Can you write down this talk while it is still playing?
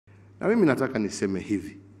Na mimi nataka niseme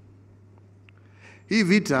hivi. Hii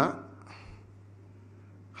vita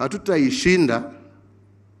hatutaishinda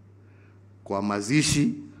kwa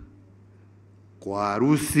mazishi, kwa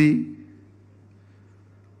harusi,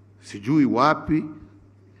 sijui wapi.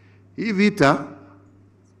 Hii vita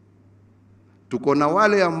tuko na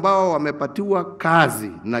wale ambao wamepatiwa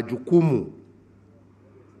kazi na jukumu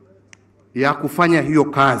ya kufanya hiyo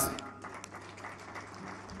kazi.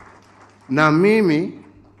 Na mimi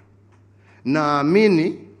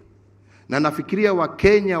naamini na nafikiria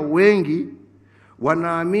Wakenya wengi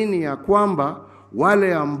wanaamini ya kwamba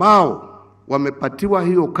wale ambao wamepatiwa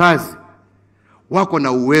hiyo kazi wako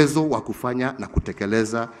na uwezo wa kufanya na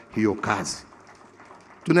kutekeleza hiyo kazi.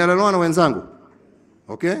 Tunaelewana wenzangu?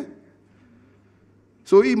 Okay?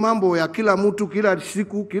 So hii mambo ya kila mtu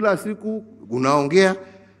kila siku unaongea.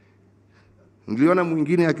 Niliona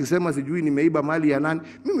mwingine akisema sijui nimeiba mali ya nani.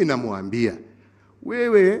 Mimi namwambia,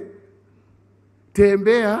 wewe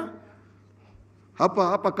tembea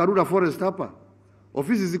hapa Karura Forest hapa.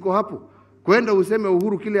 Ofisi ziko hapo. Kwenda useme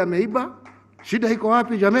Uhuru kile ameiba. Shida iko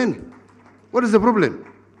wapi jameni? What is the problem?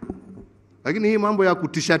 Lakini hii mambo ya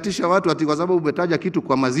kutishatisha watu ati kwa sababu umetaja kitu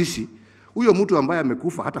kwa mazishi, huyo mtu ambaye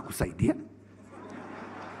amekufa hata kusaidia?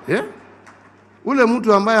 Ule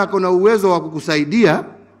mtu ambaye ako na uwezo wa kukusaidia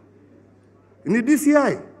ni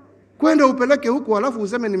DCI. Kwenda upeleke huko alafu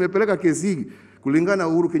useme nimepeleka kesi hii kulingana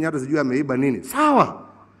Uhuru Kenyatta sijui ameiba nini. Sawa.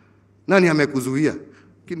 Nani amekuzuia?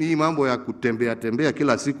 Lakini hii mambo ya kutembea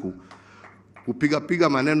kila siku, kupiga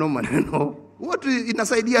maneno, what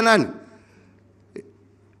inasaidia nani?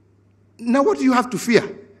 Now what do you have to fear?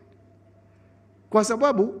 Kwa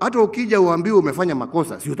sababu hata ukija uambiwe umefanya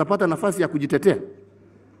makosa, si utapata nafasi ya kujitetea?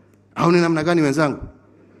 Au ni namna gani wenzangu?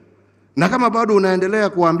 Na kama bado unaendelea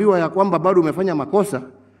kuambiwa ya kwamba bado umefanya makosa,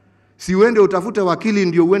 si uende utafute wakili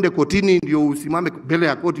ndio uende kotini ndio usimame mbele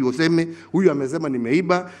ya koti useme huyu amesema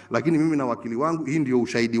nimeiba, lakini mimi na wakili wangu hii ndio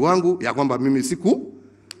ushahidi wangu ya kwamba mimi siku.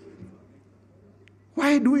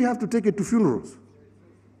 Why do we have to take it to funerals?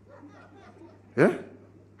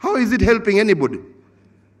 How is it helping anybody?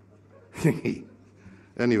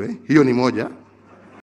 Anyway, hiyo ni moja.